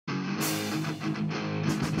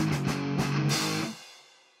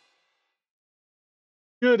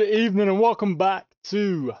Good evening and welcome back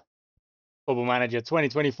to Football Manager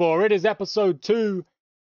 2024. It is episode 2,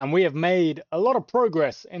 and we have made a lot of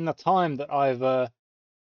progress in the time that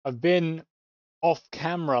I've been off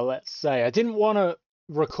camera, let's say. I didn't want to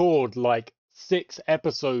record like 6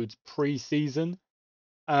 episodes pre-season.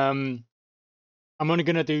 I'm only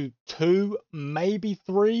going to do 2, maybe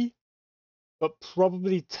 3, but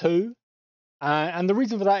probably 2. And the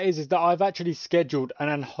reason for that is that I've actually scheduled an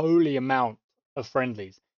unholy amount of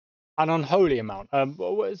friendlies. An unholy amount.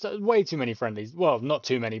 It's way too many friendlies. Well, not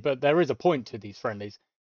too many, but there is a point to these friendlies.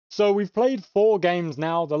 So we've played 4 games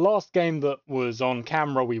now. The last game that was on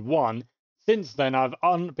camera, we won. Since then, I've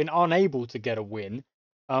been unable to get a win.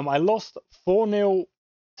 I lost 4-0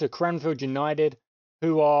 to Cranfield United,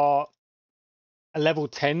 who are a level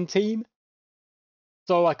 10 team.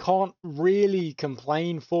 So I can't really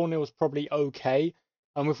complain. 4-0 is probably okay.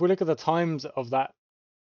 If we look at the times of that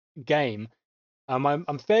game,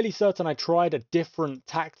 I'm fairly certain I tried a different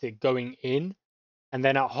tactic going in, and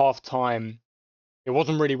then at half time it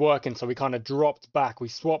wasn't really working, so we kind of dropped back. We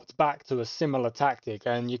swapped back to a similar tactic,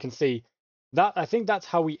 and you can see that I think that's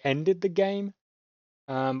how we ended the game.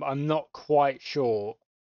 I'm not quite sure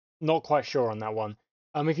on that one.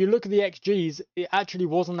 If you look at the XGs, it actually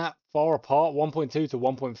wasn't that far apart, 1.2 to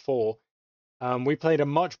 1.4. We played a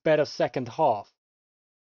much better second half,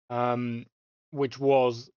 um, which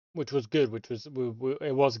was good,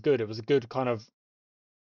 it was good. It was a good kind of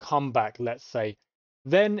comeback, let's say.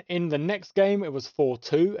 Then in the next game, it was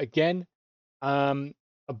 4-2 again. Um,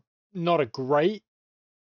 a, Not a great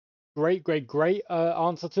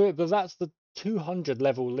answer to it, but that's the 200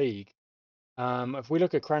 level league. If we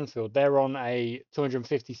look at Cranfield, they're on a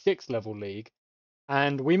 256 level league,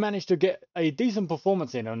 and we managed to get a decent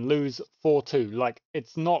performance in and lose 4-2. Like,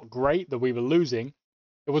 it's not great that we were losing.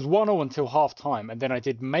 It was 1-0 until half time, and then I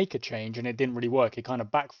did make a change, and it didn't really work. It kind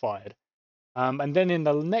of backfired. And then in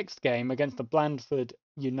the next game against the Blandford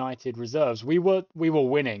United reserves, we were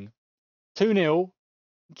winning 2-0.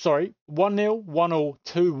 Sorry, 1-0, 1-0,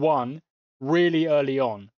 2-1, really early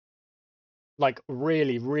on, like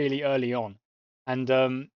really early on, and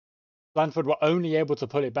Blandford were only able to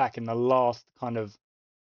put it back in the last kind of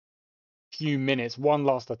few minutes. One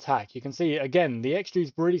last attack. You can see again the XG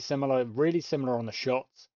is really similar on the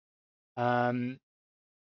shots.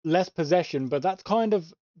 Less possession, but that's kind of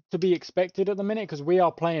to be expected at the minute because we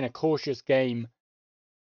are playing a cautious game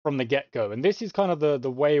from the get-go. And this is kind of the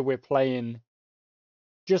way we're playing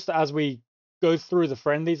just as we go through the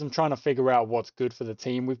friendlies. I'm trying to figure out what's good for the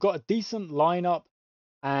team. We've got a decent lineup,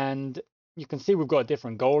 and you can see we've got a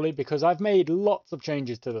different goalie because I've made lots of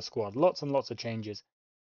changes to the squad, lots and lots of changes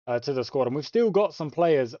to the squad, and we've still got some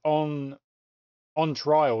players on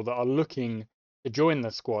trial that are looking to join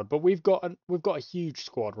the squad. But we've got a huge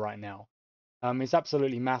squad right now. It's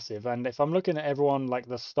absolutely massive. And if I'm looking at everyone like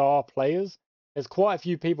the star players, there's quite a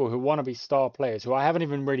few people who want to be star players who I haven't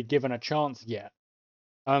even really given a chance yet.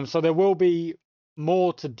 So there will be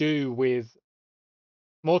more to do with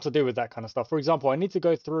that kind of stuff. For example, I need to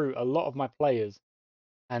go through a lot of my players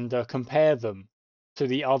and compare them to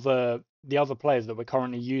the other players that we're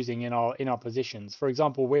currently using in our positions. For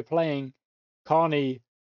example, we're playing Carney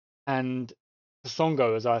and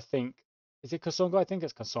Kasongo, as I think. Is it Kasongo? I think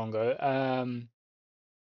it's Kasongo.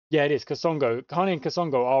 Yeah, it is Kasongo. Carney and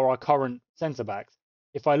Kasongo are our current centre backs.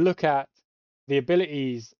 If I look at the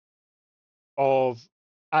abilities of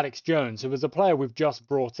Alex Jones, who was a player we've just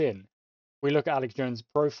brought in, we look at Alex Jones'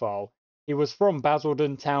 profile. He was from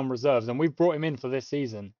Basildon Town Reserves, and we've brought him in for this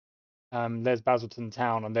season. There's Basildon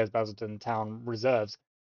Town and there's Basildon Town Reserves.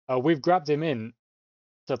 We've grabbed him in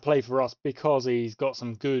to play for us because he's got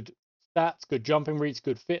some good stats, good jumping reach,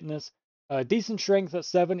 good fitness, decent strength at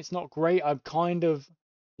 7. It's not great. I'm kind of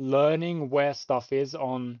learning where stuff is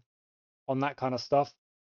on that kind of stuff,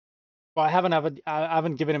 but I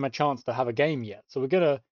haven't given him a chance to have a game yet. So we're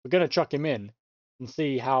gonna chuck him in and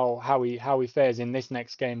see how he fares in this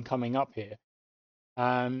next game coming up here.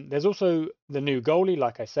 There's also the new goalie,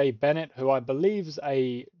 like I say, Bennett, who I believe's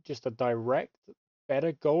just a direct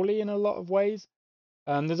better goalie in a lot of ways.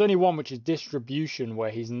 There's only one, which is distribution,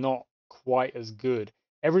 where he's not quite as good.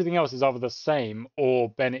 Everything else is either the same or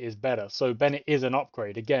Bennett is better. So Bennett is an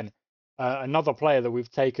upgrade. Again, another player that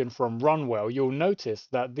we've taken from Runwell. You'll notice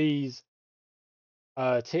that these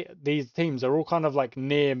teams are all kind of like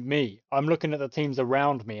near me. I'm looking at the teams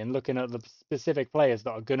around me and looking at the specific players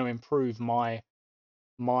that are going to improve my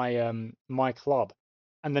club.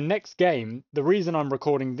 And the next game, the reason I'm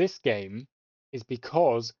recording this game is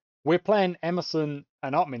because we're playing Emerson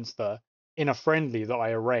and Upminster in a friendly that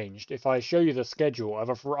I arranged. If I show you the schedule,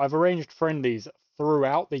 I've arranged friendlies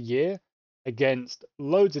throughout the year. against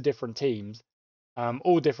loads of different teams,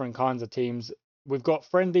 all different kinds of teams. We've got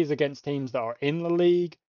friendlies against teams that are in the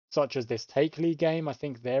league, such as this Take League game. I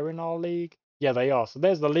think they're in our league. Yeah, they are. So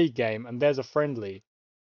there's the league game, and there's a friendly.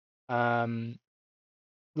 Um,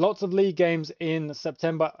 Lots of league games in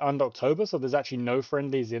September and October, so there's actually no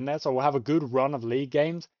friendlies in there. So we'll have a good run of league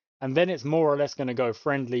games, and then it's more or less going to go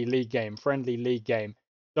friendly league game,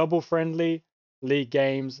 double friendly league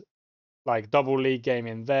games, like double league game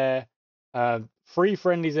in there, three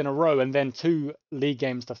friendlies in a row, and then two league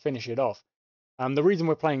games to finish it off. The reason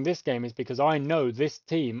we're playing this game is because I know this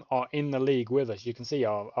team are in the league with us. You can see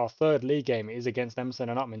our third league game is against Emerson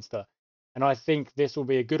and Upminster. And I think this will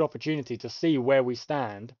be a good opportunity to see where we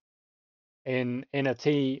stand in a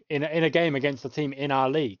game against a team in our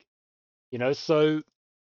league. So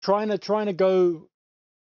trying to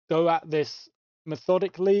go at this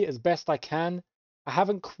methodically as best I can. I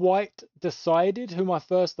haven't quite decided who my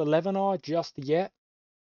first 11 are just yet.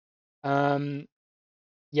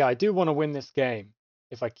 Yeah, I do want to win this game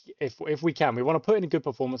if we can. We want to put in a good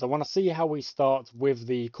performance. I want to see how we start with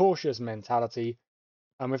the cautious mentality.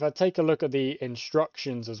 If I take a look at the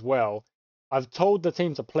instructions as well, I've told the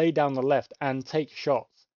team to play down the left and take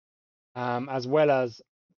shots, as well as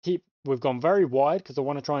we've gone very wide because I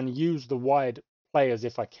want to try and use the wide players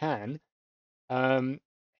if I can.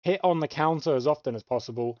 Hit on the counter as often as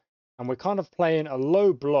possible, and we're kind of playing a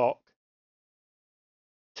low block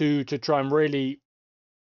to try and really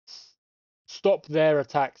stop their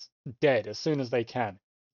attacks dead as soon as they can.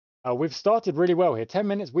 We've started really well here. 10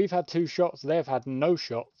 minutes, we've had 2 shots. They've had no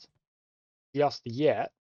shots just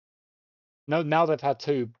yet. No, now they've had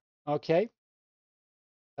 2. Okay.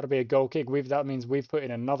 That'll be a goal kick. That means we've put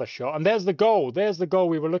in another shot. And there's the goal. There's the goal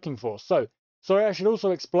we were looking for. So, sorry, I should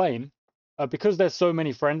also explain, because there's so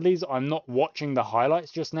many friendlies, I'm not watching the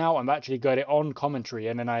highlights just now. I'm actually got it on commentary,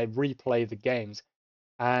 and then I replay the games.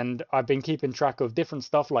 And I've been keeping track of different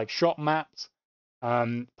stuff like shot maps,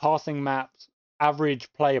 passing maps,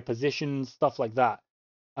 average player positions, stuff like that.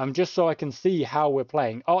 Just so I can see how we're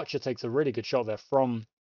playing. Archer takes a really good shot there from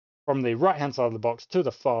the right hand side of the box to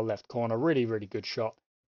the far left corner. Really, really good shot.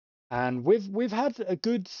 And we've had a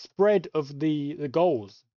good spread of the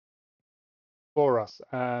goals for us.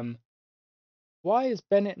 Why is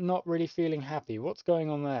Bennett not really feeling happy? What's going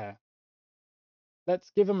on there?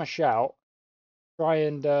 Let's give him a shout. Try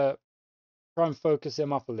and focus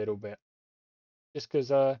him up a little bit. Just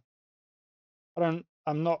because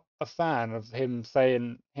I'm not a fan of him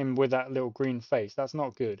saying him with that little green face. That's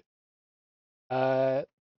not good.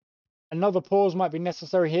 Another pause might be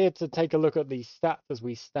necessary here to take a look at the stats as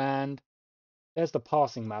we stand. There's the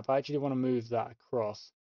passing map. I actually want to move that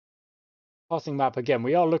across. Passing map again.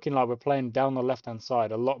 We are looking like we're playing down the left-hand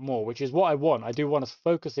side a lot more, which is what I want. I do want us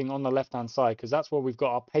focusing on the left-hand side because that's where we've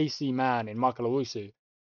got our pacey man in Michael Owusu,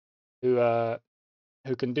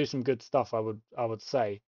 who can do some good stuff. I would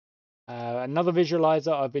say. Another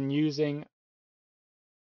visualizer I've been using.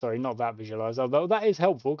 Sorry, not that visualizer, although that is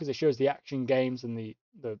helpful because it shows the action games and the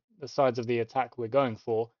sides of the attack we're going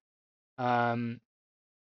for.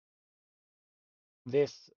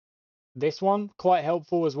 This one quite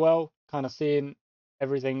helpful as well, kind of seeing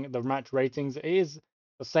everything, the match ratings. It is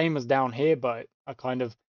the same as down here, but I kind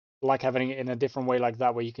of like having it in a different way like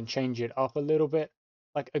that, where you can change it up a little bit.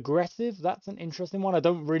 Like aggressive, that's an interesting one. I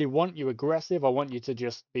don't really want you aggressive. I want you to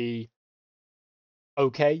just be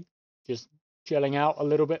okay, just chilling out a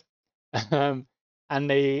little bit. And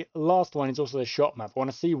the last one is also the shot map. I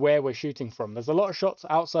want to see where we're shooting from. There's a lot of shots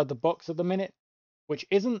outside the box at the minute, which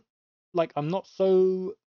isn't like, I'm not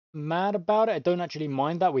so mad about it. I don't actually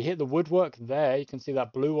mind that. We hit the woodwork there. You can see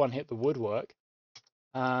that blue one hit the woodwork.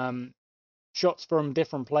 Shots from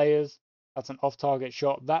different players. That's an off-target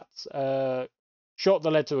shot. That's a shot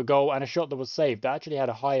that led to a goal and a shot that was saved. That actually had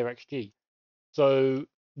a higher XG. So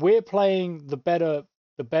we're playing the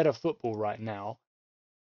better football right now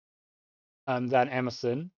than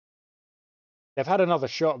Emerson. They've had another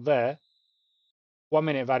shot there. 1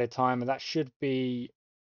 minute of added time, and that should be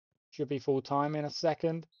full time in a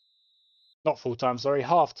second. Not full time, sorry,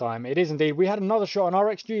 half time. It is indeed. We had another shot, and our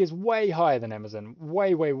XG is way higher than Emerson.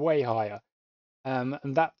 Way, way, way higher. And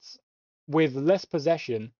that's with less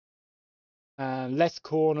possession and less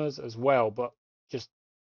corners as well, but just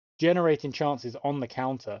generating chances on the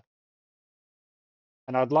counter.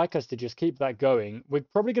 And I'd like us to just keep that going. We're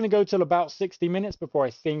probably going to go till about 60 minutes before I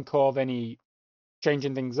think of any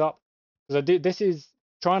changing things up. Because this is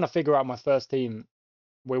trying to figure out my first team.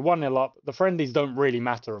 We're 1-0 up. The friendlies don't really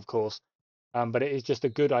matter, of course. But it is just a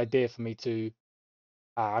good idea for me to...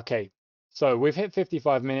 okay. So we've hit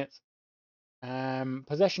 55 minutes.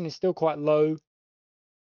 Possession is still quite low.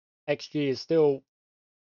 XG is still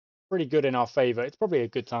pretty good in our favor. It's probably a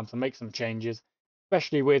good time to make some changes,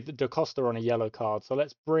 especially with Da Costa on a yellow card. So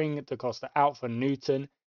let's bring Da Costa out for Newton.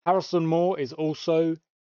 Harrison Moore is also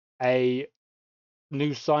a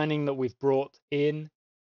new signing that we've brought in.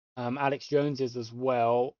 Alex Jones is as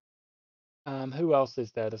well. Who else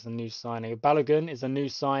is there? There's a new signing. Balogun is a new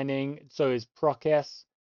signing. So is Prokes.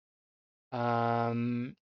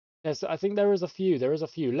 Yes, I think there is a few. There is a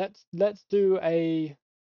few. Let's do a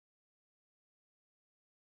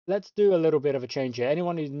little bit of a change here.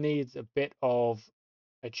 Anyone who needs a bit of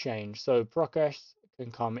a change. So Prokes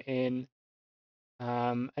can come in.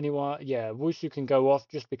 Anyone? Yeah, Wushu can go off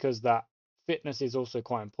just because that fitness is also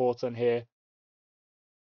quite important here.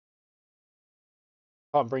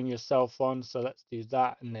 Can't bring yourself on, so let's do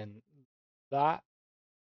that and then that.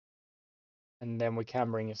 And then we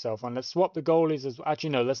can bring yourself on. Let's swap the goalies as actually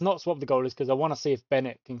no, let's not swap the goalies because I want to see if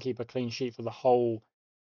Bennett can keep a clean sheet for the whole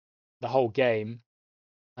game.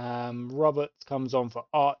 Roberts comes on for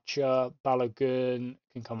Archer, Balogun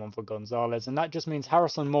can come on for Gonzalez, and that just means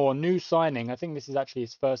Harrison Moore, new signing. I think this is actually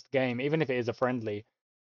his first game, even if it is a friendly,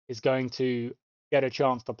 is going to get a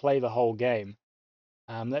chance to play the whole game.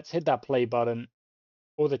 Let's hit that play button.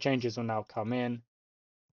 All the changes will now come in,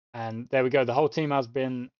 and there we go. The whole team has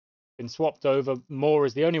been swapped over. Moore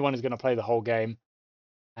is the only one who's going to play the whole game,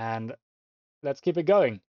 and let's keep it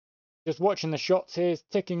going. Just watching the shots here is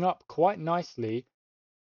ticking up quite nicely.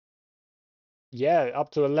 Yeah,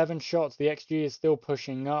 up to 11 shots. The XG is still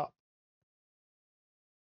pushing up.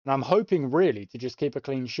 And I'm hoping really to just keep a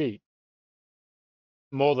clean sheet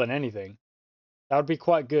more than anything. That would be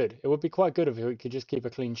quite good. It would be quite good if we could just keep a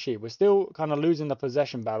clean sheet. We're still kind of losing the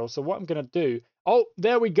possession battle. So what I'm going to do... Oh,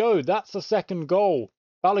 there we go. That's the second goal.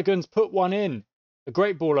 Balogun's put one in. A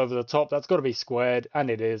great ball over the top. That's got to be squared. And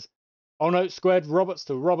it is. Oh no, squared. Roberts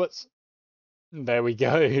to Roberts. There we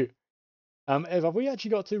go. Have we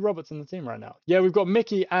actually got 2 Roberts in the team right now? Yeah, we've got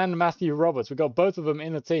Mickey and Matthew Roberts. We've got both of them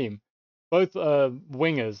in the team. Both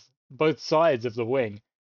wingers, both sides of the wing.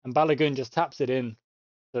 And Balogun just taps it in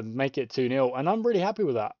to make it 2-0. And I'm really happy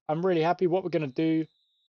with that. I'm really happy. What we're going to do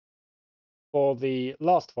for the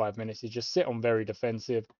last 5 minutes is just sit on very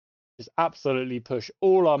defensive. Just absolutely push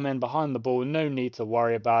all our men behind the ball. No need to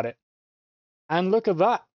worry about it. And look at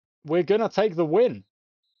that. We're going to take the win.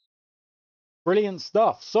 Brilliant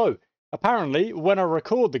stuff. So, apparently, when I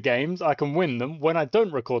record the games, I can win them. When I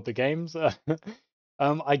don't record the games,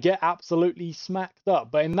 I get absolutely smacked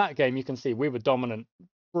up. But in that game, you can see we were dominant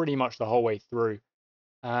pretty much the whole way through.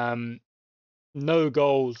 No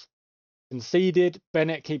goals conceded.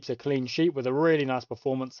 Bennett keeps a clean sheet with a really nice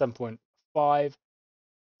performance, 7.5.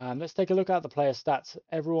 Let's take a look at the player stats.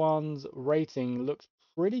 Everyone's rating looks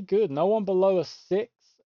pretty good. No one below a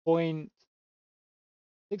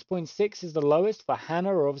 6.6 is the lowest for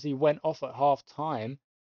Hannah, who obviously went off at half time.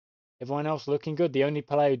 Everyone else looking good. The only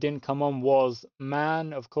player who didn't come on was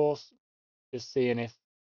Man, of course. Just seeing if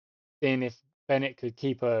Bennett could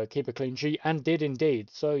keep a clean sheet, and did indeed.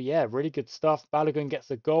 So yeah, really good stuff. Balogun gets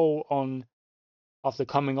a goal on after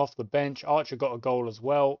coming off the bench. Archer got a goal as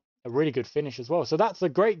well. A really good finish as well. So that's a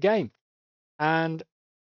great game. And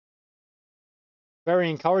very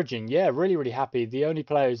encouraging. Yeah, really, really happy. The only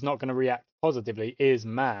player who's not going to react positively is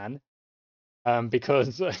Man.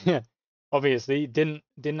 Because obviously didn't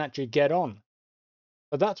actually get on.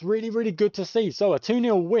 But that's really, really good to see. So a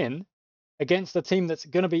 2-0 win against a team that's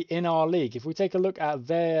going to be in our league. If we take a look at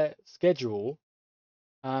their schedule,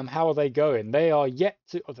 how are they going? They are yet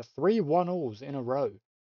to the 3-1-alls in a row,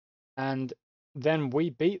 and then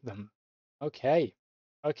we beat them. Okay.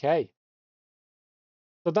 So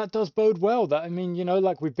that does bode well. That, I mean, you know,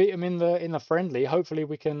 like we beat them in the friendly. Hopefully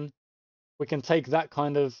we can take that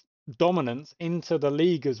kind of dominance into the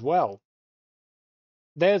league as well.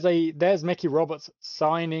 There's Mickey Roberts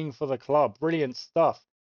signing for the club. Brilliant stuff.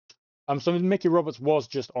 So Mickey Roberts was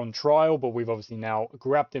just on trial, but we've obviously now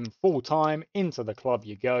grabbed him full time into the club.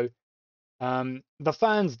 You go. The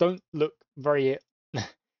fans don't look very.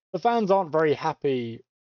 The fans aren't very happy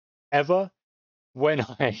ever when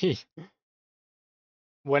I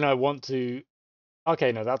want to.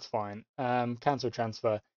 Okay, no, that's fine. Cancel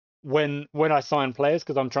transfer. When I sign players,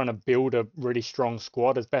 because I'm trying to build a really strong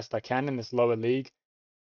squad as best I can in this lower league.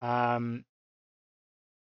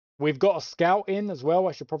 We've got a scout in as well.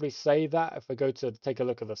 I should probably say that if I go to take a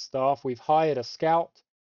look at the staff. We've hired a scout.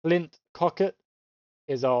 Clint Cockett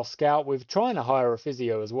is our scout. We're trying to hire a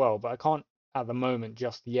physio as well, but I can't at the moment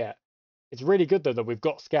just yet. It's really good though that we've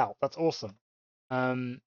got scout. That's awesome.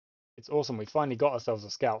 It's awesome. We finally got ourselves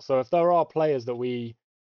a scout. So if there are players that we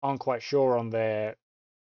aren't quite sure on their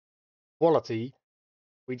quality,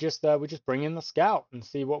 we just bring in the scout and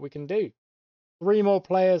see what we can do. 3 more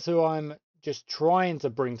players who I'm just trying to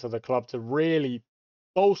bring to the club to really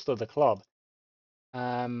bolster the club.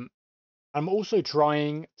 I'm also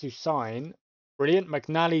trying to sign. Brilliant.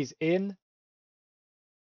 McNally's in.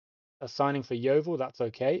 A signing for Yeovil. That's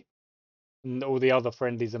okay. And all the other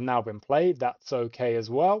friendlies have now been played. That's okay as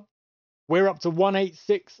well. We're up to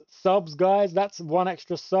 186 subs, guys. That's one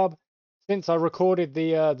extra sub since I recorded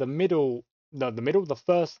the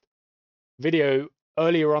first video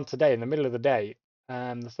earlier on today in the middle of the day.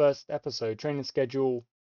 The first episode training schedule.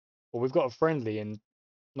 Well, we've got a friendly in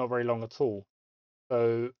not very long at all.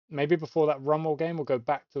 So maybe before that Rumble game, we'll go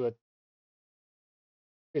back to a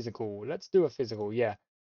physical. Let's do a physical. Yeah,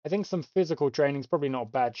 I think some physical training is probably not a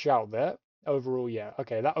bad shout there. Overall, yeah.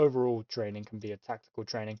 Okay, that overall training can be a tactical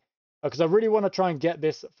training because I really want to try and get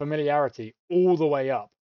this familiarity all the way up,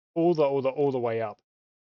 all the way up.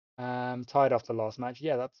 Tied after last match.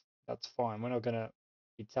 Yeah, that's fine. We're not gonna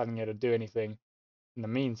be telling you to do anything in the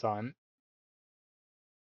meantime.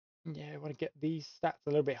 Yeah, I want to get these stats a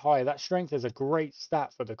little bit higher. That strength is a great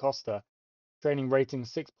stat for Da Costa. Training rating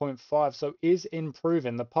 6.5, so is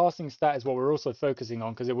improving. The passing stat is what we're also focusing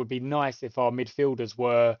on because it would be nice if our midfielders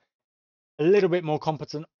were a little bit more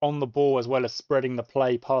competent on the ball as well as spreading the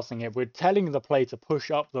play, passing it. We're telling the play to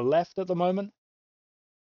push up the left at the moment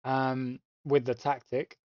with the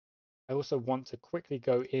tactic. I also want to quickly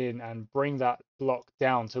go in and bring that block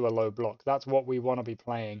down to a low block. That's what we want to be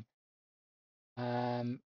playing.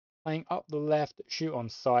 Playing up the left, shoot on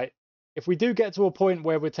sight. If we do get to a point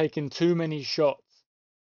where we're taking too many shots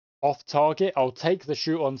off target, I'll take the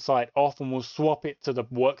shoot on sight off and we'll swap it to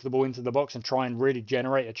work the ball into the box and try and really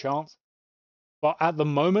generate a chance. But at the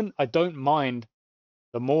moment, I don't mind.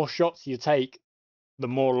 The more shots you take, the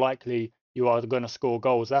more likely you are going to score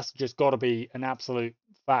goals. That's just got to be an absolute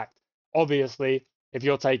fact. Obviously, if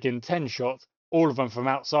you're taking 10 shots, all of them from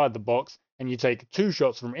outside the box, and you take 2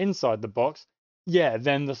 shots from inside the box, yeah,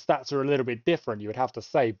 then the stats are a little bit different, you would have to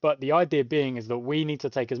say. But the idea being is that we need to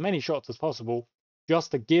take as many shots as possible just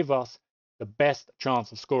to give us the best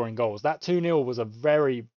chance of scoring goals. That 2-0 was a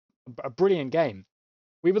brilliant game.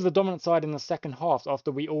 We were the dominant side in the second half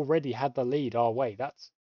after we already had the lead our way.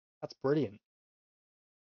 That's brilliant.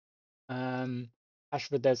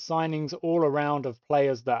 Ashford, there's signings all around of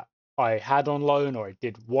players that I had on loan or I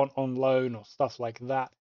did want on loan or stuff like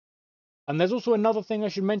that. And there's also another thing I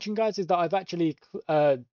should mention, guys, is that I've actually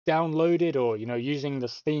downloaded or, using the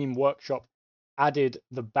Steam Workshop, added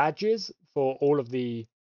the badges for all of the,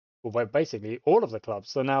 well, basically all of the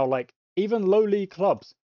clubs. So now, like, even low league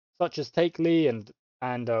clubs such as Takeley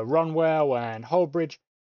and Runwell and Holbridge,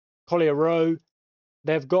 Collier Row,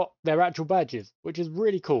 they've got their actual badges, which is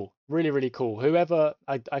really cool. Really cool. Whoever,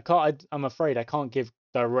 I'm afraid I can't give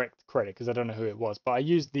direct credit because I don't know who it was, but I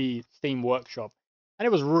used the Steam Workshop and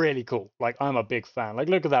it was really cool. Like, I'm a big fan. Like,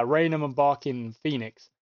 look at that. Raynham and Barking Phoenix.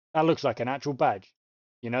 That looks like an actual badge.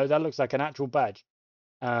 That looks like an actual badge.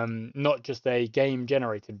 Not just a game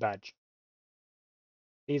generated badge.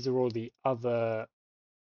 These are all the other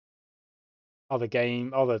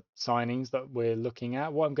signings that we're looking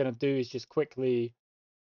at. What I'm going to do is just quickly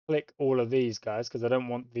click all of these guys because I don't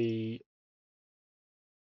want the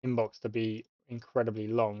inbox to be incredibly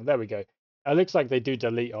long. There we go. It looks like they do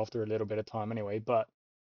delete after a little bit of time anyway, but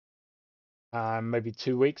maybe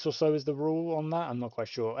 2 weeks or so is the rule on that. I'm not quite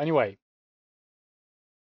sure. Anyway,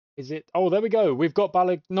 is it? Oh, there we go. We've got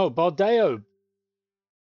Bardeo.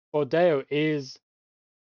 Bardeo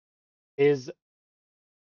is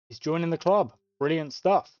joining the club. Brilliant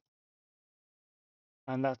stuff.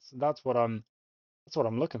 And that's what I'm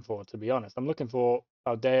looking for, to be honest. I'm looking for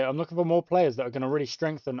Baldeo. I'm looking for more players that are going to really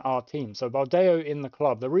strengthen our team. So Baldeo in the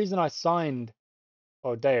club. The reason I signed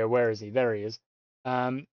Baldeo, where is he? There he is.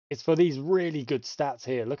 It's for these really good stats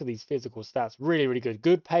here. Look at these physical stats. Really good.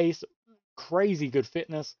 Good pace, crazy good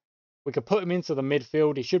fitness. We could put him into the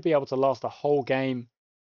midfield. He should be able to last a whole game.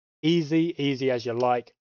 Easy as you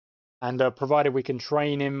like. And provided we can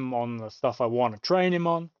train him on the stuff I want to train him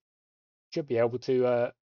on, should be able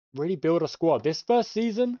to really build a squad. This first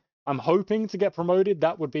season, I'm hoping to get promoted.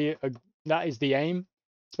 That is the aim,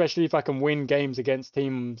 especially if I can win games against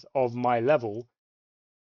teams of my level.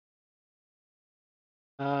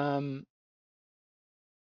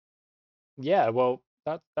 Yeah, well,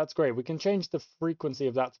 that's great. We can change the frequency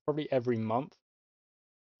of that to probably every month.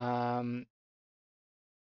 I'm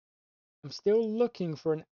still looking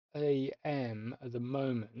for an AM at the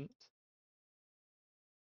moment.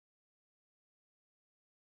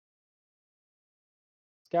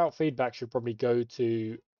 Scout feedback should probably go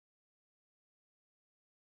to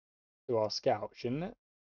our scout, shouldn't it?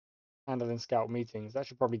 handling scout meetings. That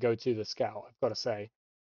should probably go to the scout, I've got to say.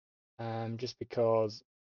 Just because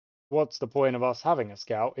what's the point of us having a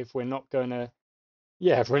scout if we're not gonna,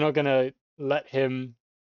 yeah, if we're not gonna let him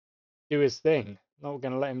do his thing? Not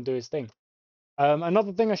gonna let him do his thing.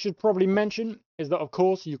 Another thing I should probably mention is that, of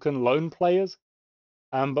course, you can loan players.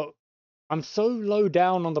 But I'm so low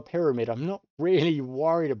down on the pyramid, I'm not really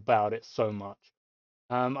worried about it so much.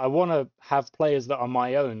 I want to have players that are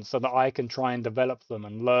my own so that I can try and develop them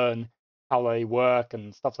and learn how they work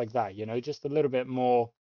and stuff like that. You know, just a little bit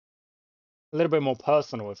more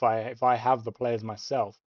personal if I have the players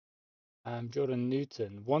myself. Jordan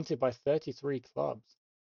Newton wanted by 33 clubs.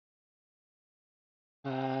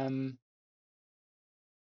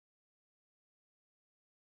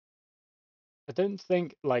 I don't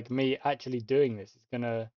think like me actually doing this is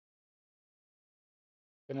gonna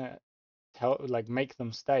tell like make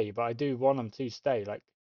them stay, but I do want them to stay. Like,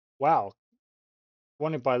 wow,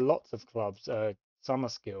 wanted by lots of clubs. Summer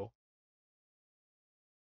skill.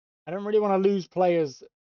 I don't really want to lose players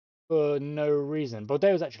for no reason.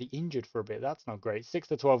 Bordeaux's actually injured for a bit. That's not great. 6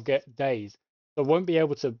 to 12 days. So won't be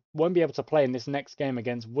able to play in this next game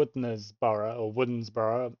against Woodnesborough or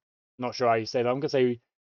Woodensborough. Not sure how you say that. I'm gonna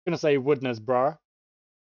say Woodnesborough.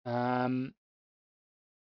 Um,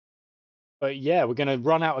 but yeah, we're gonna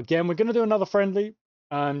run out again. We're gonna do another friendly.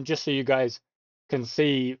 Just so you guys can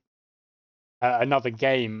see another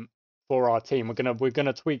game for our team. We're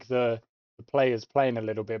gonna tweak the players playing a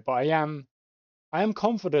little bit, but I am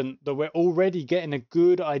confident that we're already getting a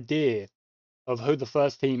good idea of who the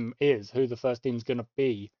first team is, who the first team's gonna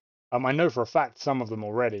be. I know for a fact some of them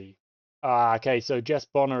already. Okay, so Jess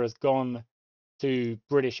Bonner has gone to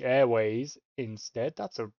British Airways instead.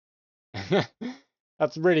 That's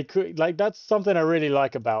really cool. Like that's something I really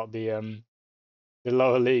like about the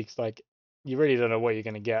lower leagues. Like you really don't know what you're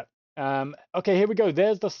gonna get. Okay, here we go.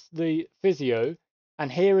 There's the physio,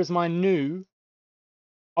 and here is my new.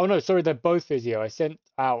 Oh no, sorry, they're both physio. I sent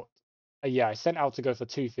out. Yeah, I sent out to go for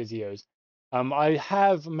 2 physios. I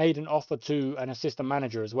have made an offer to an assistant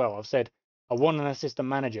manager as well. I've said I want an assistant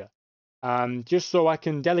manager, just so I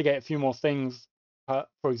can delegate a few more things.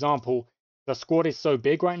 For example, the squad is so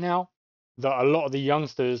big right now that a lot of the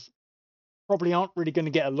youngsters probably aren't really going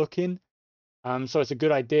to get a look in. So it's a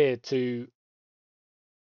good idea to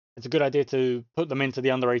put them into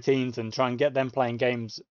the under 18s and try and get them playing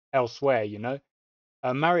games elsewhere, you know.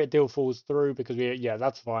 Marriott deal falls through because yeah,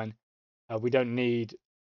 that's fine. We don't need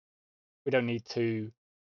two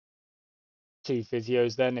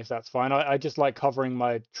physios then if that's fine. I just like covering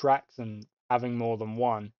my tracks and having more than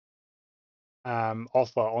one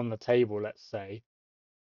offer on the table, let's say.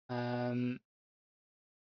 Um,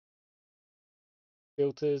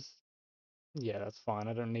 Filters, yeah, that's fine.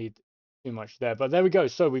 I don't need too much there. But there we go.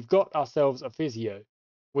 So we've got ourselves a physio,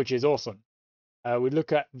 which is awesome. We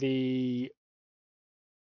look at the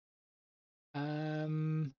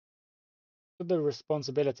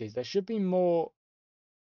responsibilities. There should be more.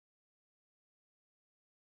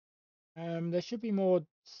 There should be more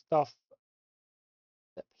stuff.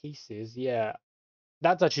 Set pieces, yeah.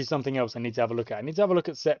 That's actually something else I need to have a look at. I need to have a look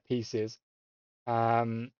at set pieces.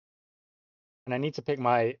 Um, and I need to pick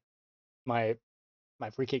my my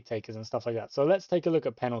free kick takers and stuff like that. So let's take a look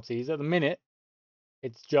at penalties. At the minute,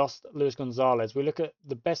 it's just Luis Gonzalez. We look at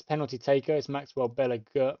the best penalty taker. It's Maxwell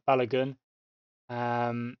Balogun.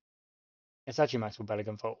 Um, it's actually Maxwell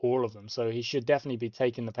Balogun for all of them. So he should definitely be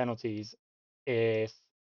taking the penalties if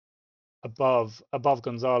above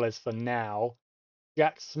Gonzalez for now.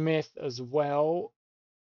 Jack Smith as well.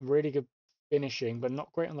 Really good finishing, but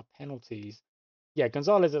not great on the penalties. Yeah,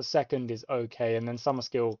 Gonzalez at second is okay, and then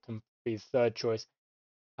Summerskill can be third choice.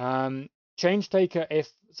 Change taker if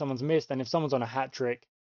someone's missed, and if someone's on a hat trick,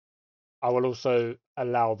 I will also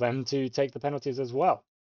allow them to take the penalties as well.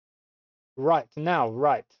 Right,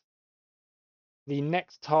 the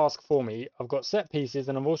next task for me, I've got set pieces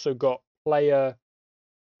and I've also got player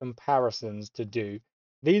comparisons to do.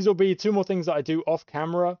 These will be 2 more things that I do off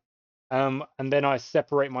camera, and then I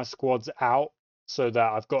separate my squads out so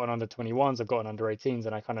that I've got an under 21s, I've got an under 18s,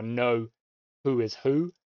 and I kind of know who is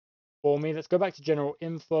who for me. Let's go back to general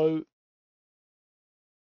info.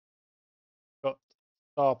 Got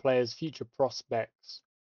star players, future prospects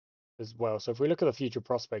as well. So if we look at the future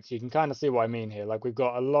prospects, you can kind of see what I mean here. Like we've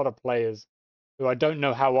got a lot of players who I don't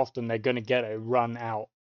know how often they're going to get a run out.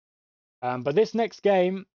 But this next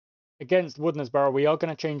game against Woodnesborough, we are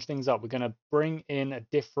going to change things up. We're going to bring in a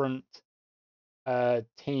different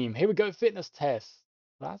team. Here we go, fitness test.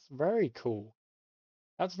 That's very cool.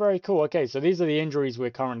 That's very cool. Okay, so these are the injuries we're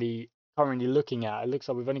currently looking at. It looks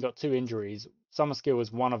like we've only got 2 injuries. Summerskill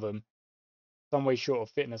is one of them. some way short of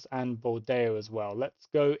fitness and Bordeo as well. Let's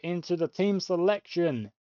go into the team selection,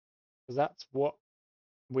 because that's what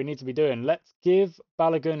we need to be doing. Let's give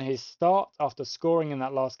Balogun his start after scoring in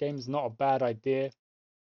that last game. Is not a bad idea.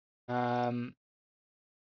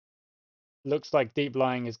 Looks like deep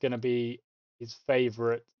lying is going to be his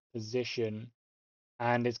favorite position,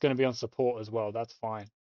 and it's going to be on support as well. That's fine.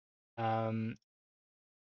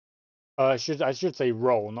 I should say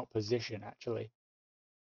role, not position, actually.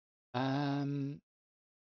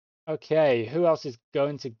 Okay, who else is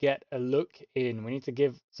going to get a look in? We need to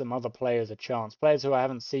give some other players a chance. Players who I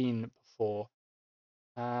haven't seen before.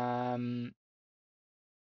 Actually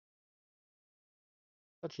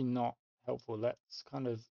not helpful. Let's kind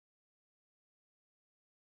of...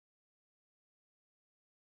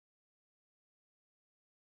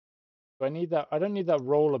 Do I need that? I don't need that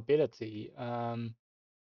role ability column.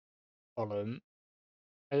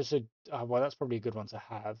 I just said, well, that's probably a good one to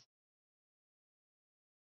have.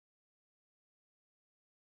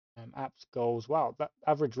 Apps, goals. Wow, that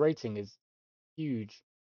average rating is huge.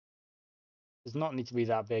 Does not need to be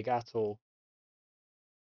that big at all.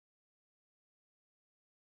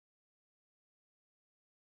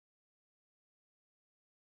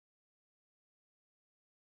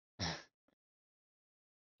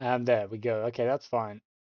 And there we go. Okay, that's fine.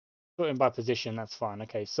 Sorting by position, that's fine.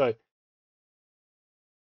 Okay, so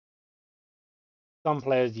some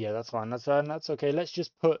players, yeah, that's fine. That's okay. Let's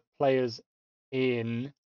just put players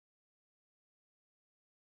in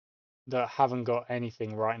that haven't got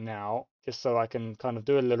anything right now, just so I can kind of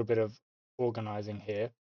do a little bit of organizing here.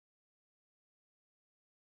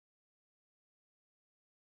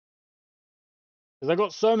 Because I've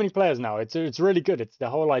got so many players now. It's really good. It's the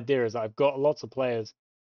whole idea is that I've got lots of players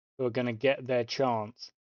who are going to get their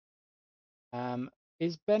chance.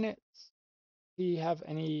 Is Bennett? Do he have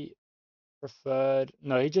any preferred?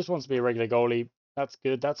 No, he just wants to be a regular goalie. That's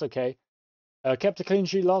good. That's okay. Kept a clean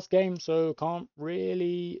sheet last game, so can't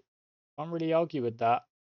really argue with that.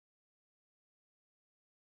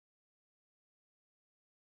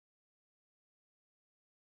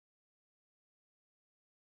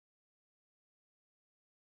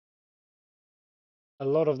 A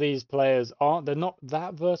lot of these players they're not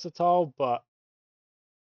that versatile, but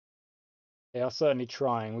they are certainly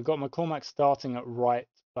trying. We've got McCormack starting at right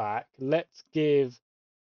back. Let's give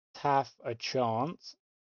Taff a chance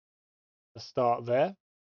to start there.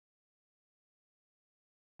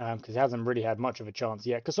 Because he hasn't really had much of a chance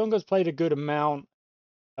yet. Kasonga's played a good amount.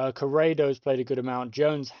 Corredo's played a good amount.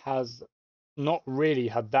 Jones has not really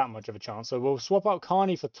had that much of a chance. So we'll swap out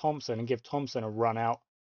Carney for Thompson and give Thompson a run out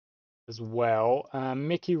as well.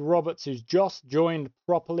 Mickey Roberts, who's just joined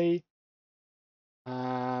properly.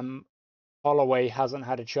 Holloway hasn't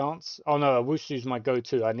had a chance. Oh no, Owusu's my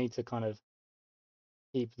go-to. I need to kind of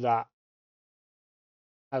keep that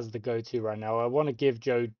as the go-to right now. I want to give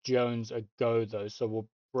Joe Jones a go though, so we'll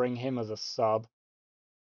bring him as a sub.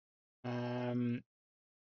 We've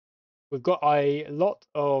got a lot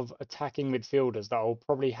of attacking midfielders that I'll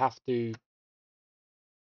probably have to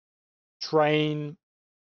train,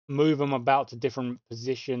 move them about to different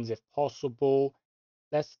positions if possible.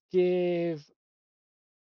 Let's give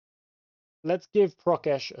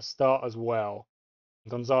Prokesh a start as well.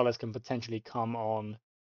 Gonzalez can potentially come on.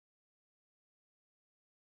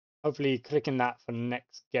 Hopefully clicking that for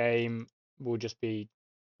next game will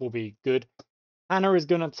be good. Hannah is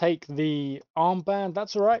going to take the armband.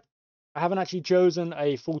 That's all right. I haven't actually chosen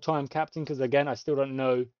a full-time captain because again, I still don't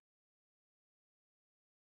know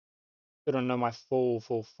my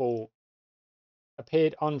full.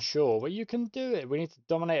 Appeared unsure. Well, you can do it. We need to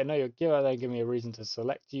dominate. I know your giver. They give me a reason to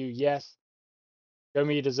select you. Yes. Show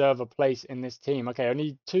me you deserve a place in this team. Okay, I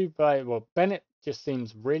need two well, Bennett just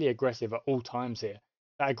seems really aggressive at all times here.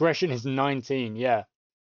 That aggression is 19, yeah.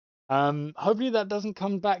 Hopefully that doesn't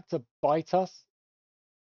come back to bite us.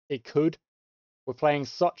 It could. We're playing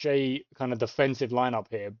such a kind of defensive lineup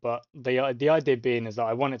here, but the idea being is that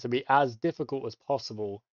I want it to be as difficult as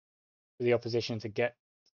possible for the opposition to get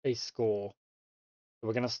a score. So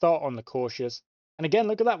we're going to start on the cautious. And again,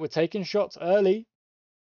 look at that. We're taking shots early.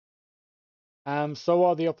 So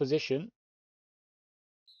are the opposition.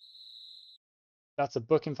 That's a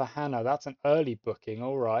booking for Hannah. That's an early booking.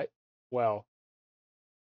 All right. Well,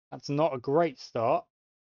 that's not a great start.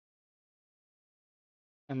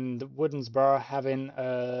 And Woodensborough having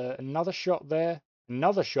another shot there.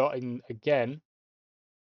 Another shot in again.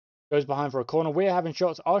 Goes behind for a corner. We're having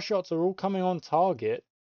shots. Our shots are all coming on target,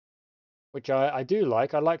 which I do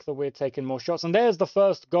like. I like that we're taking more shots. And there's the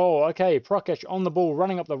first goal. Okay, Prokesh on the ball,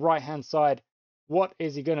 running up the right-hand side. What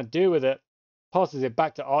is he going to do with it? Passes it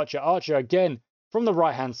back to Archer. Archer again from the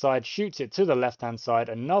right-hand side, shoots it to the left-hand side.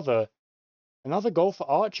 Another goal for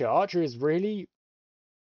Archer. Archer is really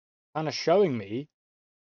kind of showing me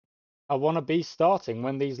I want to be starting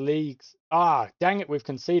when these leagues... Ah, dang it, we've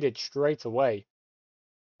conceded straight away.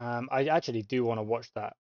 I actually do want to watch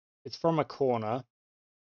that. It's from a corner.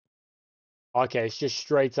 Okay, it's just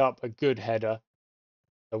straight up a good header.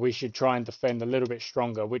 So we should try and defend a little bit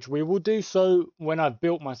stronger, which we will do so when I've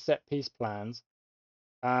built my set piece plans.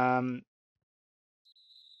 2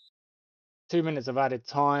 minutes of added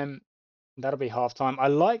time. That'll be half time. I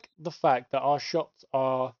like the fact that our shots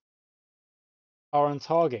are on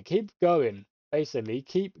target. Keep going, basically.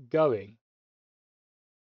 Keep going.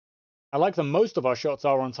 I like that most of our shots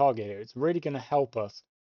are on target here. It's really going to help us.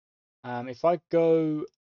 If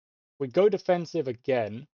we go defensive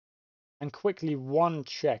again, and quickly one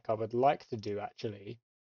check I would like to do actually.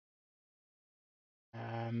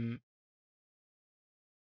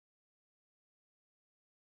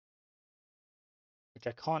 Which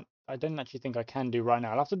I don't actually think I can do right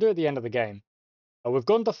now. I'll have to do it at the end of the game. We've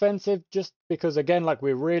gone defensive just because, again, like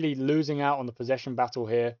we're really losing out on the possession battle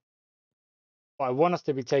here. But I want us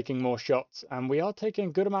to be taking more shots, and we are taking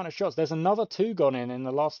a good amount of shots. There's another 2 gone in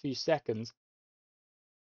the last few seconds.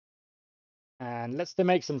 And let's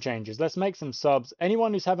make some changes. Let's make some subs.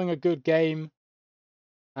 Anyone who's having a good game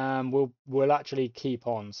will actually keep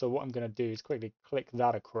on. So what I'm going to do is quickly click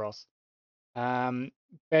that across.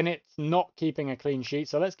 Bennett's not keeping a clean sheet,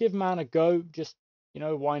 so let's give Man a go. Just,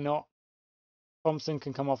 why not? Thompson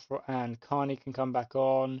can come off and Carney can come back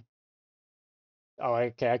on. Oh,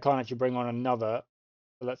 okay, I can't actually bring on another.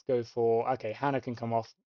 So let's go for, okay, Hannah can come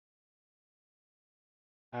off.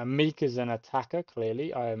 Meek is an attacker,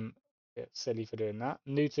 clearly. I'm a bit silly for doing that.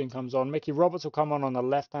 Newton comes on. Mickey Roberts will come on the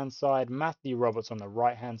left-hand side. Matthew Roberts on the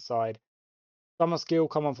right-hand side. Summerskill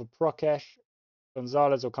come on for Prokesh.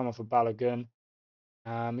 Gonzalez will come on for Balogun.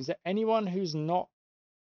 Is there anyone who's not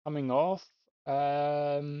coming off?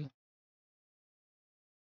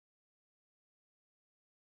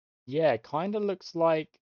 Yeah, kind of looks like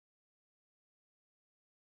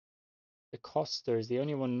the Costa is the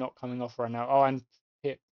only one not coming off right now. Oh, and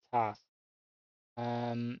Pip Taff.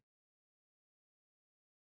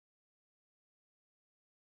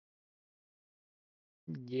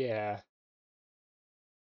 Yeah.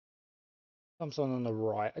 Thompson on the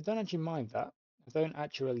right. I don't actually mind that. I don't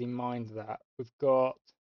actually mind that. We've got...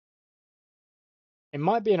 It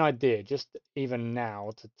might be an idea, just even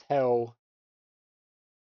now, to tell...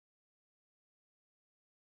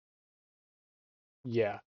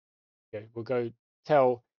 Yeah. Okay, we'll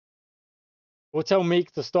tell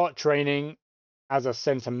Meek to start training as a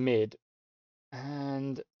centre mid.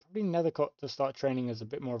 And probably Nethercott to start training as a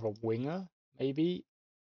bit more of a winger, maybe.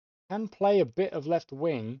 Can play a bit of left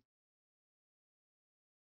wing.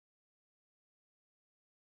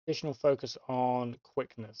 Additional focus on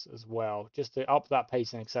quickness as well, just to up that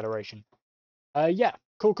pace and acceleration. Yeah,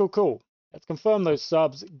 cool. Let's confirm those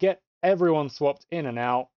subs, get everyone swapped in and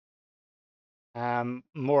out.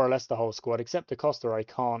 More or less the whole squad, except the Costa I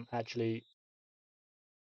can't actually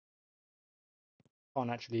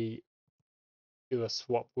do a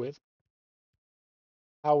swap with.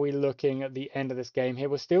 How are we looking at the end of this game here?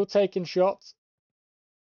 We're still taking shots.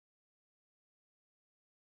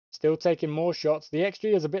 Still taking more shots. The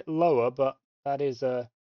XG is a bit lower, but that is again,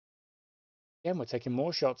 we're taking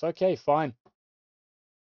more shots. Okay, fine.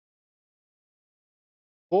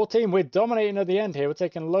 14, we're dominating at the end here. We're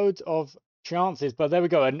taking loads of chances, but there we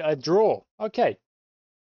go, a draw. Okay.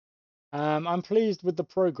 I'm pleased with the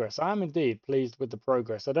progress. I am indeed pleased with the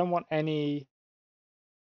progress. I don't want any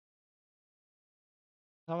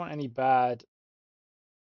bad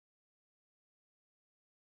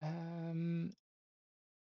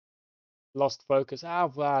lost focus.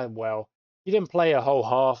 Well, you didn't play a whole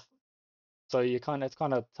half, so it's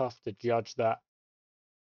kind of tough to judge that.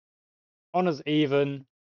 Honours even.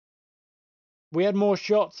 We had more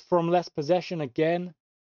shots from less possession again.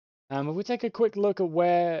 If we take a quick look at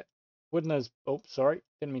where Woodner's... Oh, sorry.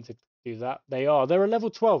 Didn't mean to do that. They're a level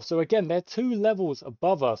 12. So again, they're 2 levels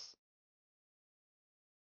above us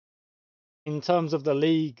in terms of the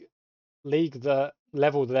league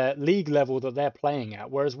level that they're playing at.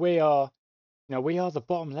 Whereas we are the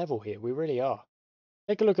bottom level here. We really are.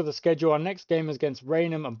 Take a look at the schedule. Our next game is against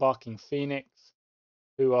Raynham and Barking Phoenix,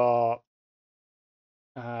 who are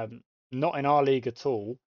not in our league at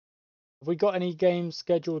all. Have we got any games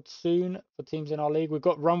scheduled soon for teams in our league? We've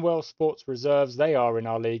got Runwell Sports Reserves. They are in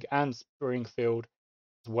our league, and Springfield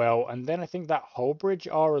as well. And then I think that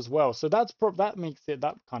Holbridge are as well. So that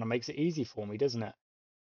kind of makes it easy for me, doesn't it?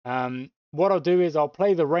 What I'll do is I'll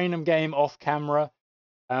play the Raynham game off camera.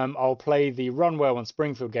 I'll play the Runwell and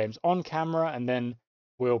Springfield games on camera, and then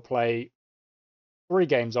we'll play 3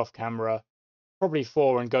 games off camera, probably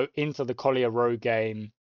 4, and go into the Collier Road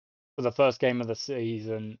game for the first game of the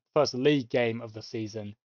season, first league game of the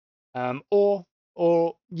season. Or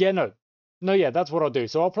yeah, no, yeah, that's what I'll do.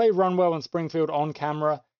 So I'll play Runwell and Springfield on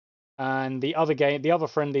camera, and the other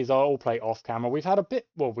friendlies I'll all play off camera. We've had a bit,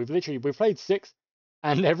 well, we've played 6,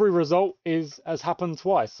 and every result has happened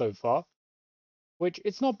twice so far, which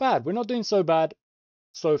it's not bad. We're not doing so bad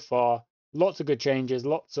so far. Lots of good changes,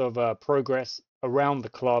 lots of progress around the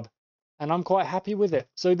club, and I'm quite happy with it.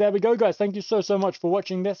 So there we go, guys. Thank you so much for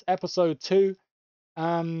watching this episode 2.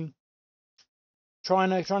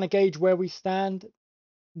 Trying to gauge where we stand,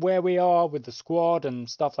 where we are with the squad and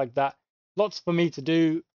stuff like that. Lots for me to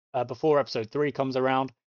do before episode 3 comes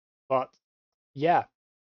around, but yeah,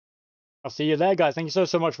 I'll see you there, guys. Thank you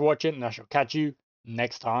so much for watching, and I shall catch you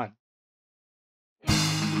next time.